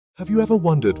Have you ever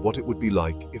wondered what it would be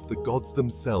like if the gods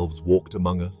themselves walked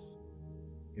among us?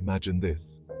 Imagine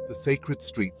this, the sacred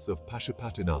streets of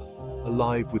Pashupatinath,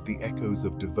 alive with the echoes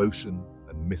of devotion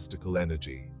and mystical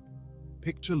energy.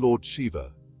 Picture Lord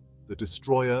Shiva, the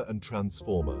destroyer and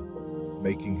transformer,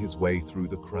 making his way through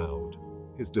the crowd,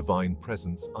 his divine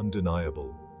presence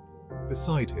undeniable.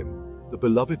 Beside him, the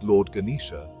beloved Lord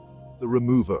Ganesha, the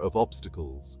remover of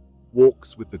obstacles,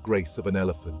 walks with the grace of an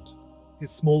elephant, his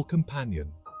small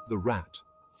companion, the rat,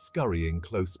 scurrying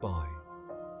close by.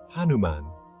 Hanuman,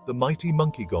 the mighty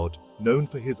monkey god, known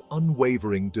for his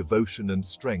unwavering devotion and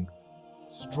strength,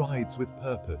 strides with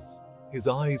purpose, his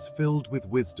eyes filled with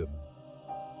wisdom.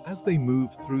 As they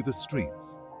move through the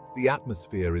streets, the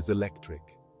atmosphere is electric.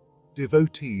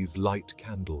 Devotees light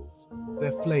candles,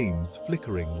 their flames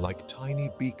flickering like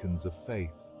tiny beacons of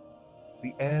faith.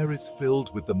 The air is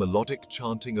filled with the melodic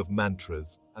chanting of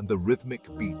mantras and the rhythmic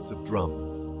beats of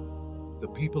drums. The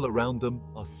people around them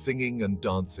are singing and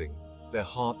dancing, their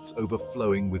hearts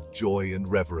overflowing with joy and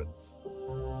reverence.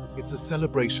 It's a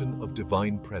celebration of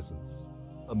divine presence,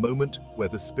 a moment where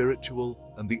the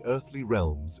spiritual and the earthly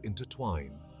realms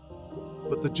intertwine.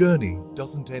 But the journey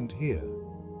doesn't end here.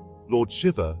 Lord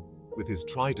Shiva, with his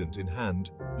trident in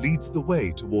hand, leads the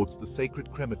way towards the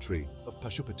sacred crematory of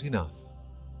Pashupatinath.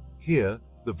 Here,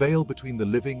 the veil between the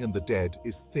living and the dead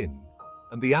is thin,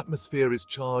 and the atmosphere is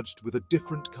charged with a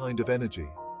different kind of energy.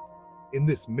 In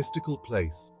this mystical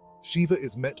place, Shiva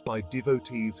is met by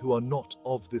devotees who are not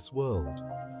of this world.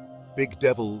 Big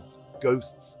devils,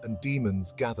 ghosts, and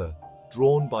demons gather,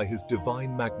 drawn by his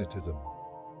divine magnetism.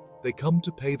 They come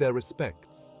to pay their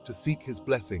respects, to seek his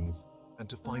blessings, and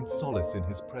to find solace in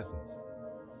his presence.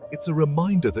 It's a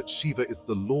reminder that Shiva is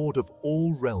the Lord of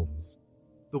all realms,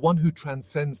 the one who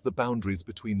transcends the boundaries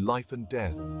between life and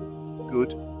death,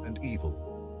 good and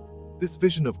evil. This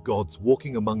vision of gods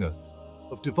walking among us,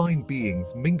 of divine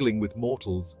beings mingling with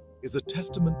mortals, is a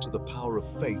testament to the power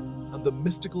of faith and the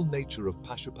mystical nature of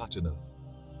Pashupatinath.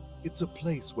 It's a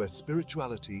place where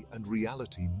spirituality and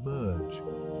reality merge,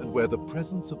 and where the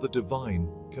presence of the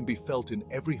divine can be felt in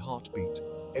every heartbeat,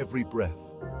 every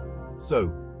breath.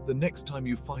 So, the next time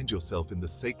you find yourself in the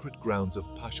sacred grounds of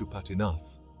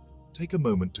Pashupatinath, take a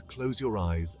moment to close your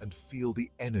eyes and feel the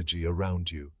energy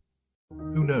around you.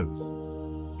 Who knows?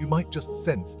 You might just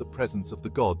sense the presence of the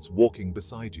gods walking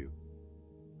beside you.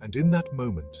 And in that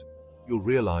moment, you'll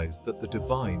realize that the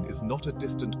divine is not a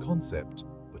distant concept,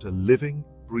 but a living,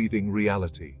 breathing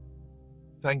reality.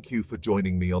 Thank you for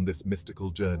joining me on this mystical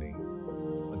journey.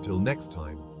 Until next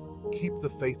time, keep the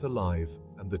faith alive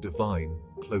and the divine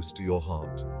close to your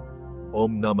heart.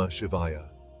 Om Namah Shivaya.